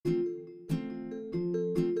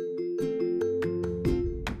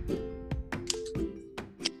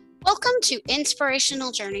to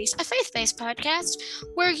Inspirational Journeys, a faith-based podcast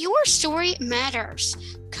where your story matters.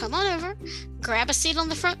 Come on over, grab a seat on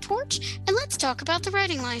the front porch, and let's talk about the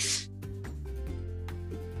writing life.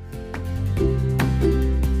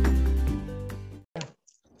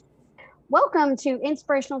 Welcome to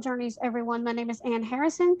Inspirational Journeys, everyone. My name is Ann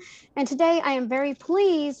Harrison, and today I am very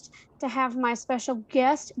pleased to have my special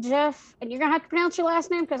guest, Jeff, and you're going to have to pronounce your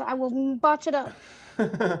last name because I will botch it up.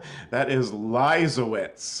 That is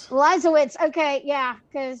Lizowitz. Lizowitz, okay, yeah,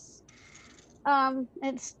 because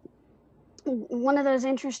it's one of those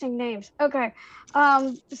interesting names. Okay,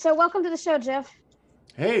 so welcome to the show, Jeff.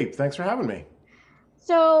 Hey, thanks for having me.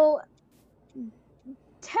 So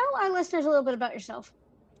tell our listeners a little bit about yourself.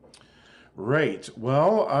 Right.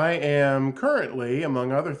 Well, I am currently,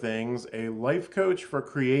 among other things, a life coach for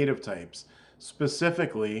creative types,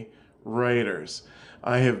 specifically writers.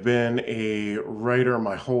 I have been a writer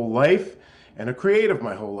my whole life and a creative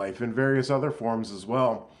my whole life in various other forms as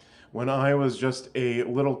well. When I was just a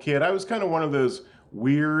little kid, I was kind of one of those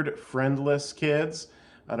weird, friendless kids.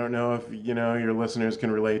 I don't know if, your listeners can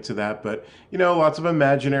relate to that, but, lots of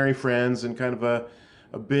imaginary friends and kind of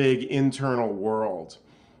a big internal world.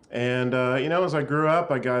 And, as I grew up,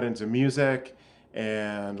 I got into music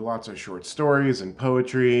and lots of short stories and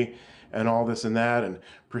poetry and all this and that, and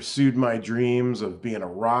pursued my dreams of being a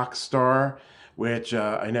rock star, which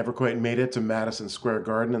I never quite made it to Madison Square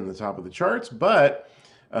Garden in the top of the charts, but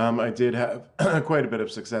I did have quite a bit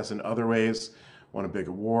of success in other ways. Won a big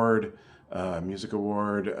award, music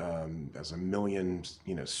award, has 1 million,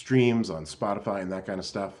 streams on Spotify and that kind of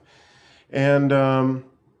stuff. And,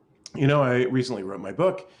 I recently wrote my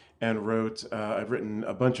book and I've written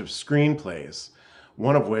a bunch of screenplays,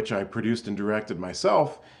 one of which I produced and directed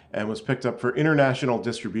myself and was picked up for international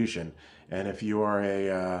distribution. And if you are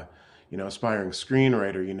a, aspiring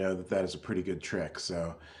screenwriter, you know that is a pretty good trick.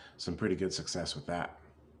 So some pretty good success with that.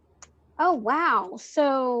 Oh, wow.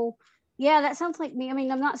 So, yeah, that sounds like me. I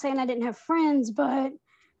mean, I'm not saying I didn't have friends, but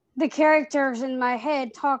the characters in my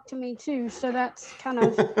head talk to me too. So that's kind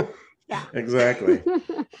of, yeah. Exactly.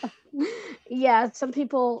 Yeah, some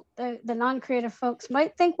people, the non-creative folks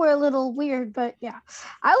might think we're a little weird, but yeah,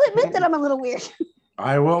 I'll admit that I'm a little weird.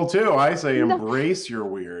 I will too. I say embrace your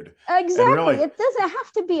weird. Exactly. Really, it doesn't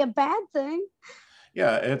have to be a bad thing.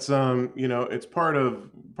 Yeah, it's it's part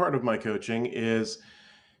of my coaching is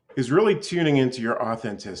really tuning into your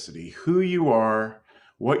authenticity, who you are,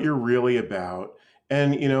 what you're really about,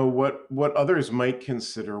 and what others might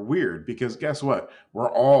consider weird, because guess what? We're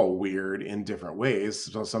all weird in different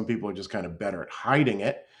ways. So some people are just kind of better at hiding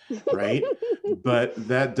it, right? But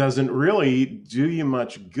that doesn't really do you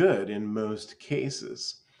much good in most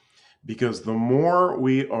cases, because the more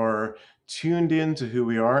we are tuned into who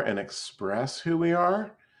we are and express who we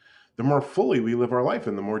are, the more fully we live our life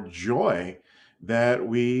and the more joy that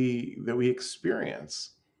we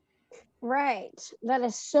experience. Right. That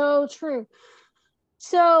is so true.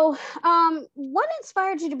 So, what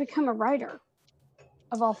inspired you to become a writer,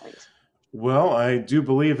 of all things? Well, I do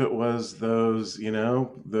believe it was those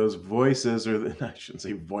voices, or I shouldn't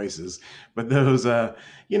say voices, but those,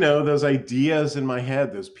 those ideas in my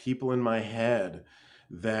head, those people in my head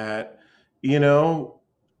that,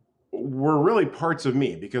 were really parts of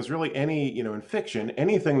me. Because really in fiction,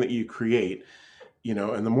 anything that you create,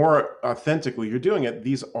 and the more authentically you're doing it,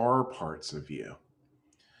 these are parts of you.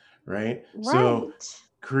 Right? So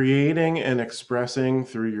creating and expressing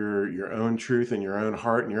through your own truth and your own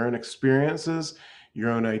heart and your own experiences,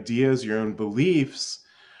 your own ideas, your own beliefs,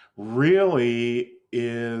 really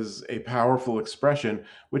is a powerful expression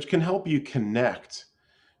which can help you connect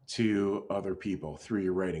to other people through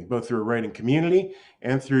your writing, both through a writing community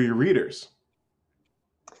and through your readers.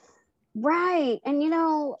 Right. And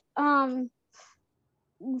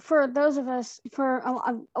for those of us, for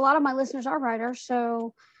a lot of my listeners are writers,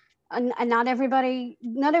 so and not everybody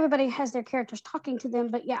has their characters talking to them,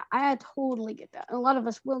 but yeah, I totally get that. A lot of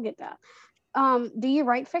us will get that. Do you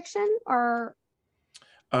write fiction or?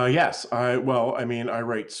 Yes, I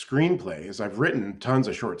write screenplays. I've written tons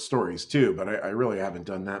of short stories too, but I really haven't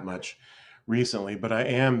done that much recently. But I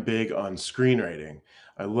am big on screenwriting.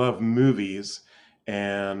 I love movies,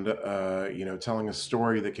 and telling a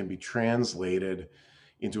story that can be translated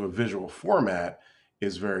into a visual format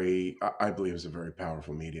I believe is a very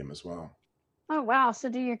powerful medium as well. Oh, wow. So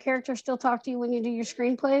do your characters still talk to you when you do your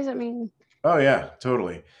screenplays? I mean. Oh yeah,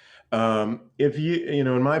 totally. If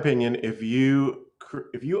in my opinion, if you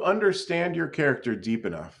understand your character deep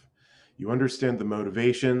enough, you understand the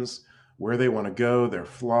motivations, where they want to go, their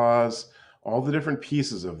flaws, all the different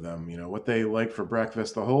pieces of them, what they like for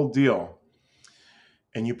breakfast, the whole deal.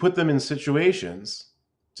 And you put them in situations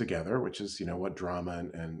together, which is, what drama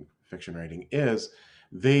and fiction writing is,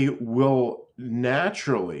 they will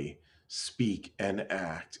naturally speak and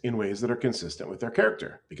act in ways that are consistent with their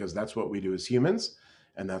character, because that's what we do as humans,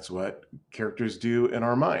 and that's what characters do in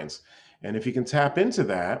our minds. And if you can tap into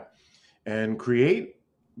that and create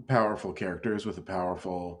powerful characters with a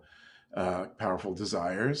powerful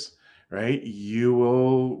desires, right? You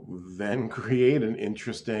will then create an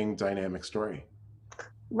interesting dynamic story.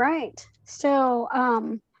 Right. So,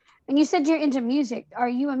 and you said you're into music. Are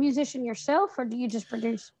you a musician yourself, or do you just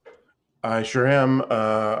produce? I sure am.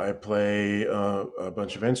 I play a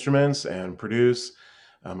bunch of instruments and produce.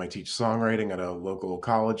 I teach songwriting at a local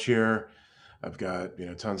college here. I've got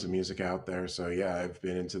tons of music out there. So yeah, I've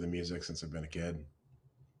been into the music since I've been a kid.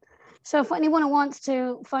 So, if anyone wants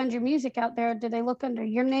to find your music out there, do they look under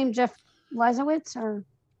your name, Jeff Lizowitz, or?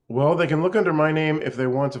 Well, they can look under my name if they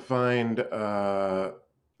want to find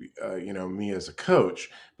me as a coach,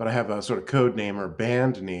 but I have a sort of code name or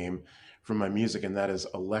band name for my music, and that is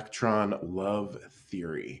Electron Love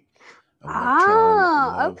Theory. Electron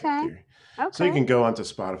Love Okay. Theory. So you Okay. can go onto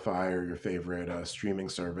Spotify or your favorite streaming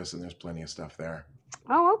service, and there's plenty of stuff there.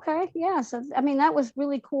 Oh, okay. Yeah. So, I mean, that was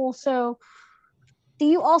really cool. So, do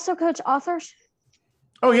you also coach authors?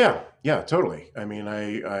 Oh yeah, totally. I mean,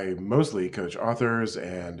 I mostly coach authors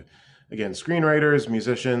and again screenwriters,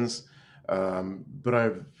 musicians, but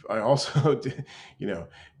I also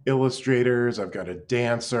illustrators. I've got a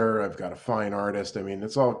dancer. I've got a fine artist. I mean,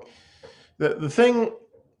 it's all the thing.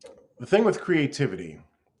 The thing with creativity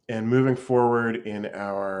and moving forward in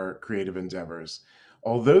our creative endeavors,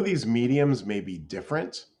 although these mediums may be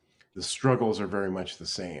different, the struggles are very much the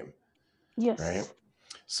same, right? Yes.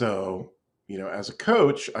 So, as a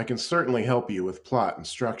coach, I can certainly help you with plot and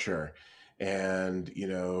structure and,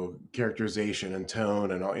 characterization and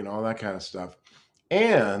tone and all that kind of stuff.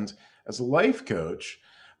 And as a life coach,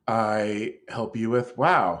 I help you with,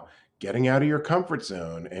 wow, getting out of your comfort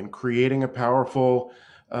zone and creating a powerful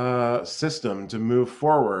system to move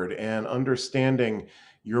forward and understanding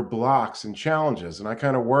your blocks and challenges. And I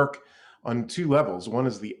kind of work on two levels. One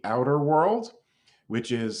is the outer world,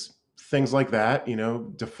 which is things like that,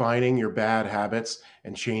 defining your bad habits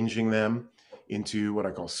and changing them into what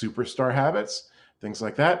I call superstar habits, things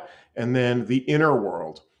like that. And then the inner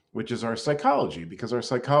world, which is our psychology, because our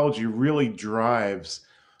psychology really drives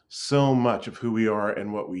so much of who we are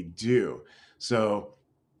and what we do. So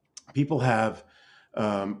people have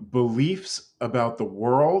beliefs about the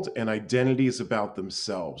world and identities about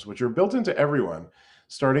themselves, which are built into everyone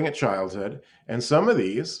starting at childhood. And some of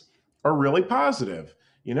these are really positive.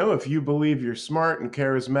 If you believe you're smart and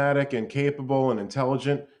charismatic and capable and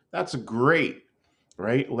intelligent, that's great,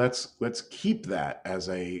 right? Let's keep that as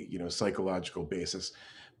a psychological basis.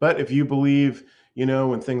 But if you believe,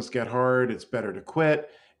 when things get hard, it's better to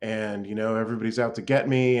quit, and everybody's out to get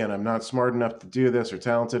me, and I'm not smart enough to do this or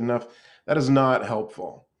talented enough, that is not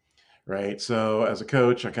helpful, right? So as a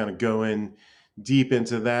coach, I kind of go in deep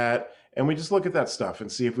into that, and we just look at that stuff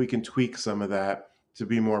and see if we can tweak some of that to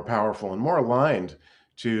be more powerful and more aligned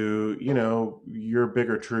to your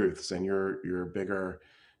bigger truths and your bigger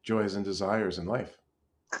joys and desires in life.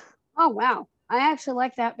 Oh, wow. I actually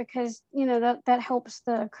like that because, that helps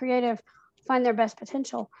the creative find their best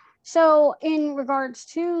potential. So, in regards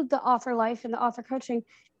to the author life and the author coaching,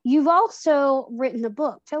 you've also written a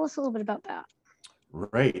book. Tell us a little bit about that.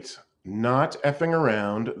 Right. Not effing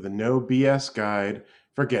around, the no BS guide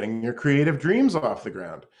for getting your creative dreams off the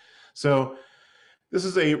ground. So this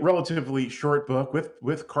is a relatively short book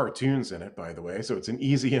with cartoons in it, by the way. So it's an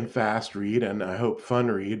easy and fast read, and I hope fun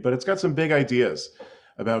read, but it's got some big ideas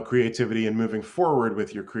about creativity and moving forward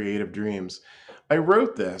with your creative dreams. I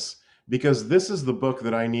wrote this because this is the book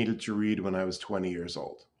that I needed to read when I was 20 years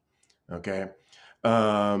old. Okay.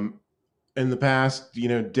 In the past,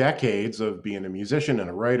 decades of being a musician and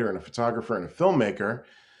a writer and a photographer and a filmmaker,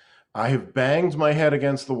 I have banged my head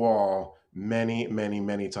against the wall many, many,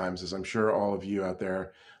 many times, as I'm sure all of you out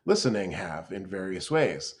there listening have in various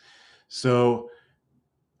ways. So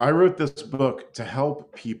I wrote this book to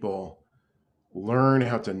help people learn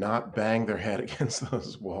how to not bang their head against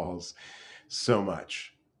those walls so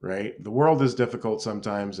much, right? The world is difficult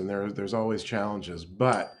sometimes, and there's always challenges,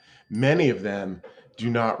 but many of them do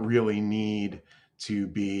not really need to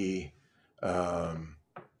be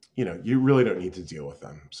you really don't need to deal with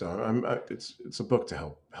them. So it's a book to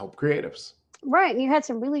help creatives. Right. And you had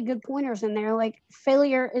some really good pointers in there. Like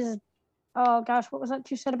failure is, oh gosh, what was that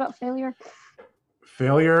you said about failure?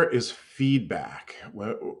 Failure is feedback.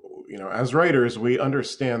 As writers, we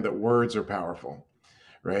understand that words are powerful,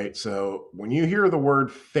 right? So when you hear the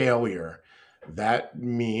word failure, that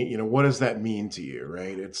mean, what does that mean to you,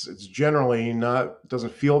 right? It's generally not,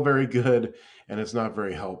 doesn't feel very good, and it's not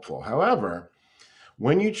very helpful. However,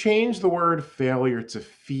 when you change the word failure to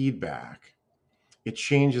feedback, it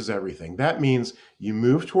changes everything. That means you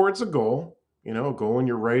move towards a goal, a goal in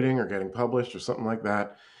your writing or getting published or something like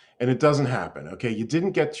that, and it doesn't happen. Okay, you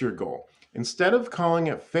didn't get to your goal. Instead of calling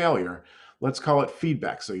it failure, let's call it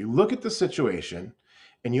feedback. So you look at the situation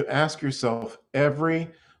and you ask yourself every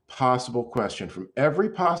possible question from every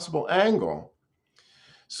possible angle,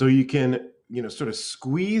 so you can, sort of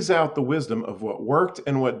squeeze out the wisdom of what worked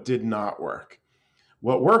and what did not work.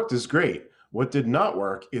 What worked is great. What did not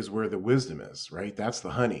work is where the wisdom is, right? That's the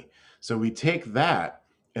honey. So we take that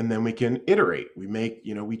and then we can iterate. We make,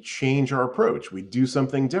 we change our approach. We do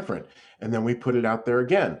something different and then we put it out there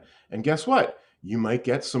again. And guess what? You might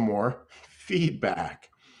get some more feedback,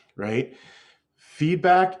 right?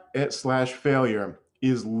 Feedback / failure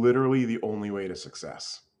is literally the only way to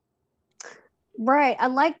success. Right. I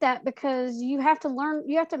like that because you have to learn,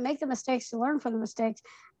 you have to make the mistakes to learn from the mistakes.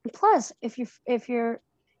 And plus, if you fail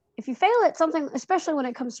at something, especially when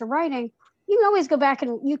it comes to writing, you can always go back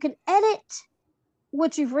and you can edit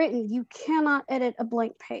what you've written. You cannot edit a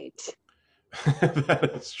blank page. That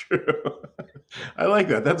is true. I like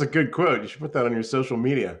that. That's a good quote. You should put that on your social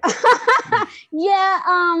media. Yeah,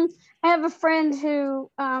 I have a friend who,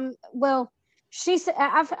 well, she said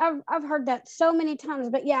I've heard that so many times,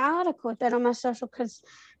 but yeah, I ought to quote that on my social because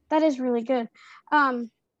that is really good.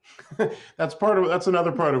 That's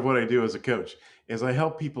another part of what I do as a coach is I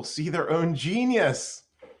help people see their own genius.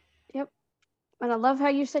 Yep, and I love how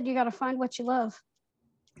you said you got to find what you love.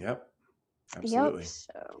 Yep, absolutely.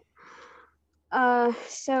 Yep.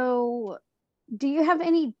 So, do you have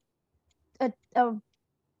any a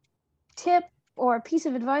tip or a piece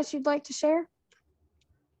of advice you'd like to share?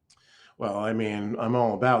 Well, I mean, I'm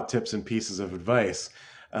all about tips and pieces of advice.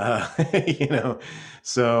 Uh, you know,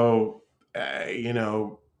 so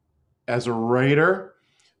as a writer,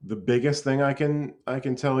 the biggest thing I can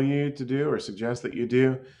tell you to do or suggest that you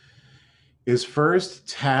do is first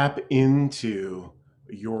tap into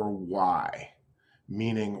your why.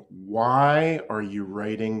 Meaning, why are you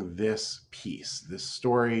writing this piece, this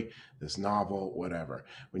story, this novel, whatever?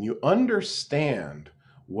 When you understand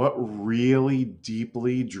what really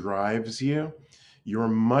deeply drives you, you're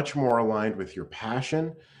much more aligned with your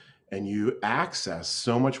passion and you access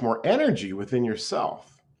so much more energy within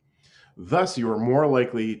yourself. Thus, you are more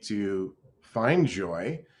likely to find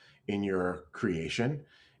joy in your creation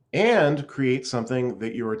and create something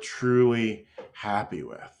that you are truly happy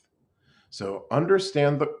with. So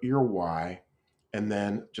understand your why and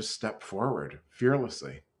then just step forward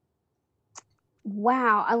fearlessly.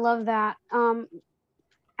 Wow, I love that. I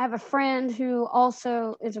have a friend who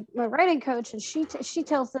also is a writing coach, and she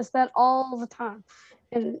tells us that all the time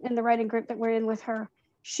in the writing group that we're in with her.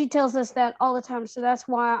 She tells us that all the time. So that's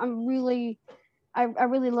why I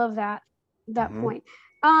really love that Mm-hmm. point.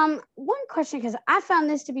 One question, because I found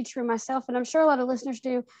this to be true myself, and I'm sure a lot of listeners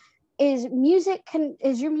do, is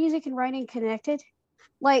your music and writing connected?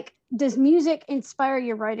 Like, does music inspire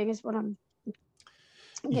your writing? Is what I'm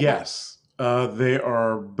getting at. Yes, they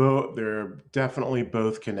are both. They're definitely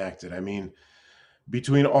both connected. I mean,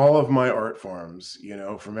 between all of my art forms,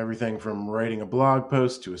 from everything from writing a blog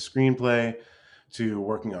post to a screenplay to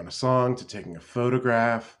working on a song to taking a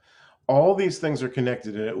photograph, all these things are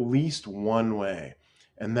connected in at least one way.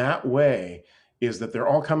 And that way is that they're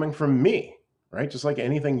all coming from me, right? Just like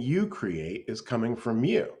anything you create is coming from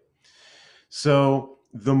you. So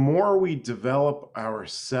the more we develop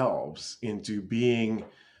ourselves into being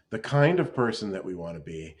the kind of person that we want to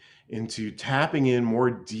be, into tapping in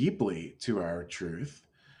more deeply to our truth,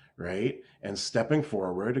 right? And stepping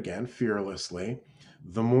forward again fearlessly,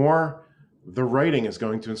 the more the writing is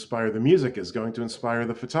going to inspire, the music is going to inspire,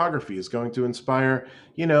 the photography is going to inspire,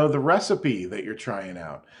 the recipe that you're trying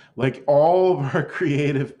out. Like all of our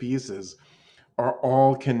creative pieces are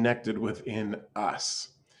all connected within us.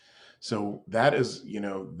 So that is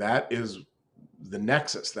the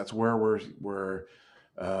nexus. That's where it's where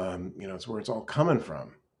it's all coming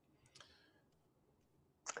from.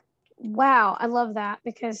 Wow, I love that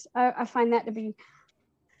because I find that to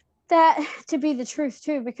be the truth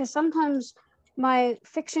too. Because sometimes my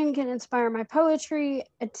fiction can inspire my poetry,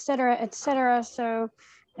 etc., etc. So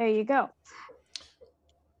there you go.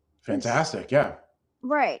 Fantastic. Yeah.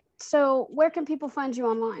 Right. So where can people find you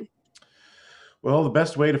online? Well, the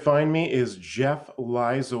best way to find me is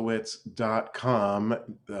jeffleisowitz.com.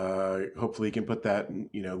 Hopefully you can put that,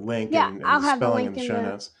 link Yeah, and I'll the have the spelling in link the in show the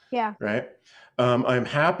notes, yeah. right? I'm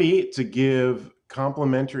happy to give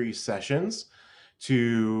complimentary sessions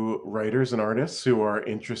to writers and artists who are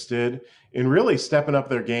interested in really stepping up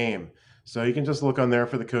their game. So you can just look on there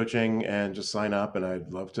for the coaching and just sign up. And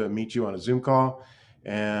I'd love to meet you on a Zoom call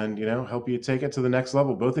and, help you take it to the next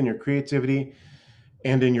level, both in your creativity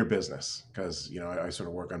and in your business. Because, I sort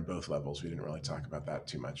of work on both levels. We didn't really talk about that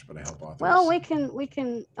too much, but I help authors. Well, we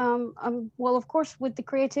can, well, of course, with the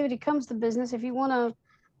creativity comes the business. If you want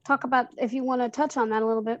to touch on that a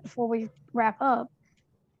little bit before we wrap up.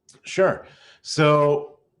 Sure.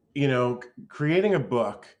 So, creating a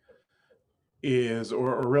book is,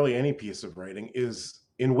 or really any piece of writing is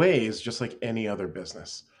in ways just like any other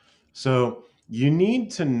business. So you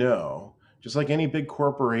need to know, just like any big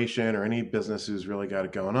corporation or any business who's really got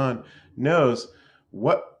it going on knows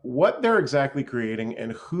what they're exactly creating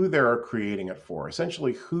and who they're creating it for,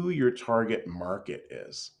 essentially who your target market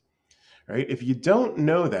is, right? If you don't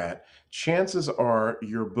know that, chances are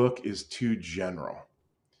your book is too general,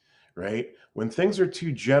 right? When things are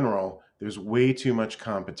too general, there's way too much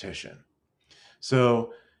competition.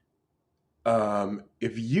 So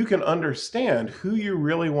if you can understand who you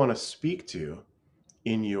really want to speak to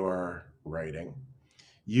in your writing,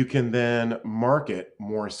 you can then market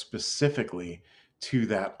more specifically to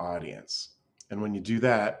that audience. And when you do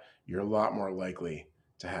that, you're a lot more likely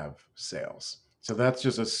to have sales. So that's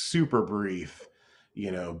just a super brief,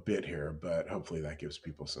 bit here, but hopefully that gives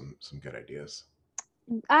people some good ideas.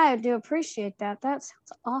 I do appreciate that. That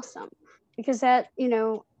sounds awesome, because that,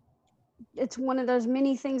 it's one of those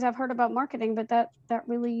many things I've heard about marketing, but that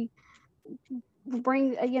really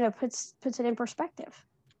brings, puts it in perspective.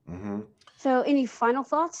 Mm-hmm. So any final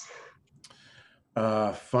thoughts?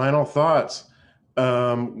 Final thoughts.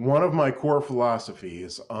 One of my core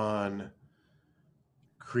philosophies on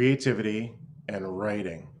creativity and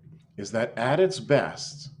writing is that at its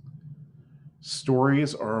best,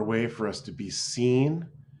 stories are a way for us to be seen,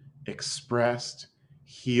 expressed,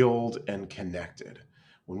 healed, and connected.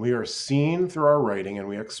 When we are seen through our writing and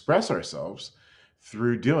we express ourselves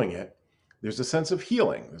through doing it, there's a sense of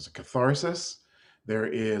healing. There's a catharsis. There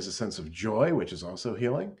is a sense of joy, which is also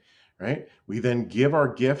healing, right? We then give our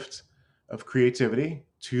gift of creativity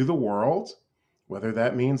to the world, whether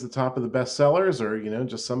that means the top of the bestsellers or,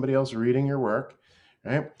 just somebody else reading your work,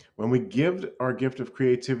 right? When we give our gift of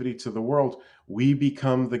creativity to the world, we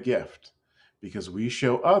become the gift because we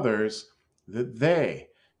show others that they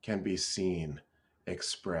can be seen,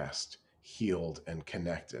 expressed, healed, and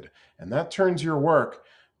connected. And that turns your work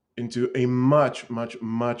into a much, much,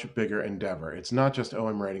 much bigger endeavor. It's not just,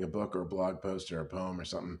 I'm writing a book or a blog post or a poem or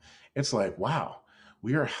something. It's like, wow,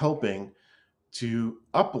 we are helping to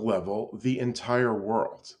up-level the entire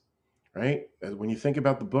world, right? When you think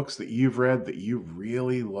about the books that you've read that you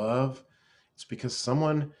really love, it's because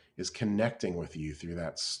someone is connecting with you through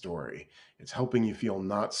that story. It's helping you feel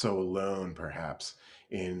not so alone, perhaps,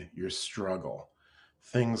 in your struggle.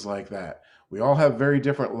 Things like that. We all have very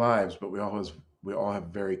different lives, but we all have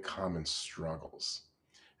very common struggles.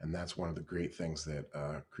 And that's one of the great things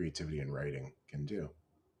that creativity and writing can do.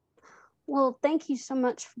 Well, thank you so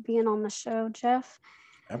much for being on the show, Jeff.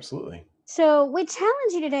 Absolutely. So we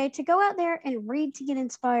challenge you today to go out there and read to get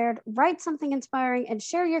inspired, write something inspiring, and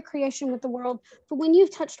share your creation with the world. For when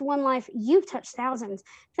you've touched one life, you've touched thousands.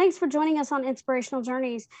 Thanks for joining us on Inspirational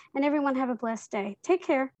Journeys, and everyone have a blessed day. Take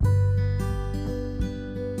care.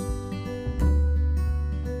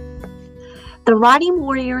 The Writing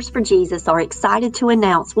Warriors for Jesus are excited to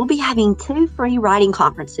announce we'll be having 2 free writing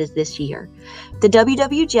conferences this year. The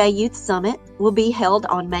WWJ Youth Summit will be held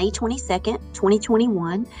on May 22nd,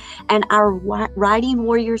 2021, and our Writing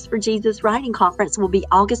Warriors for Jesus writing conference will be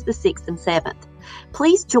August the 6th and 7th.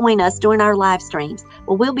 Please join us during our live streams,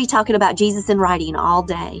 where we'll be talking about Jesus and writing all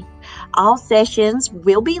day. All sessions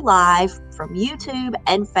will be live from YouTube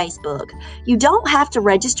and Facebook. You don't have to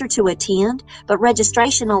register to attend, but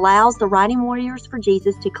registration allows the Writing Warriors for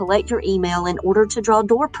Jesus to collect your email in order to draw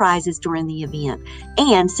door prizes during the event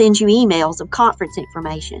and send you emails of conference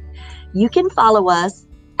information. You can follow us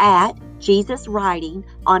at Jesus Writing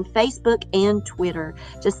on Facebook and Twitter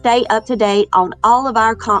to stay up to date on all of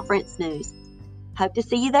our conference news. Hope to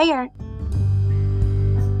see you there.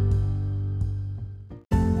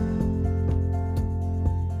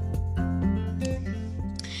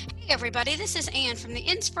 Hey everybody, this is Ann from the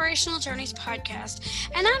Inspirational Journeys podcast,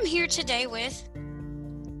 and I'm here today with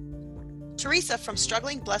Teresa from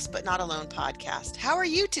Struggling Blessed But Not Alone podcast. How are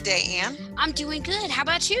you today, Ann? I'm doing good. How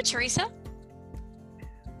about you, Teresa?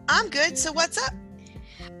 I'm good. So what's up?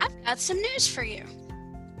 I've got some news for you.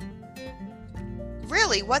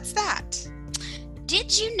 Really? What's that?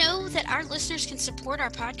 Did you know that our listeners can support our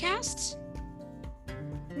podcasts?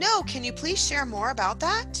 No, can you please share more about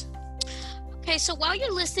that? Okay, so while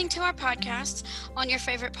you're listening to our podcasts on your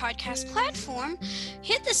favorite podcast platform,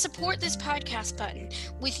 hit the support this podcast button.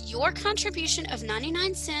 With your contribution of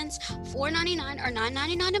 99 cents, $4.99, or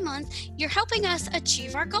 $9.99 a month, you're helping us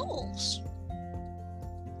achieve our goals.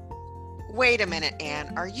 Wait a minute,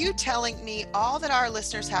 Ann. Are you telling me all that our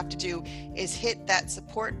listeners have to do is hit that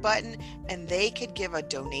support button and they could give a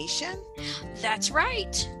donation? That's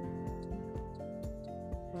right.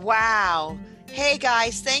 Wow. Hey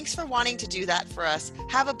guys, thanks for wanting to do that for us.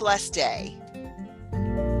 Have a blessed day.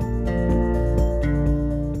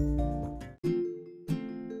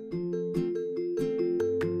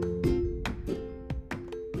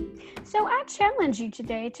 So I challenge you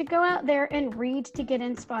today to go out there and read to get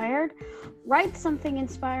inspired, write something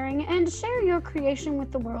inspiring, and share your creation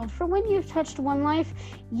with the world. For when you've touched one life,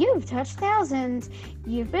 you've touched thousands.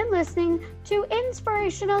 You've been listening to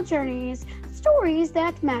Inspirational Journeys, Stories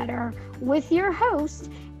That Matter, with your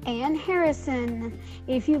host, Ann Harrison.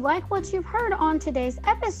 If you like what you've heard on today's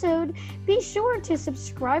episode, be sure to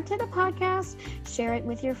subscribe to the podcast, share it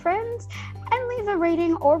with your friends, and leave a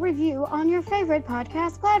rating or review on your favorite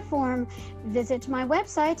podcast platform. Visit my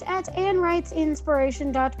website at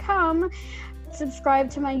annwritesinspiration.com, subscribe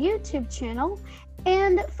to my YouTube channel,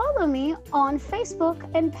 and follow me on Facebook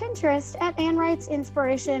and Pinterest at Ann Writes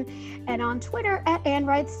Inspiration, and on Twitter at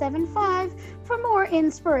AnnWrites75 for more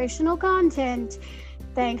inspirational content.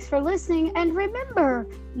 Thanks for listening, and remember,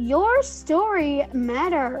 your story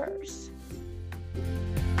matters.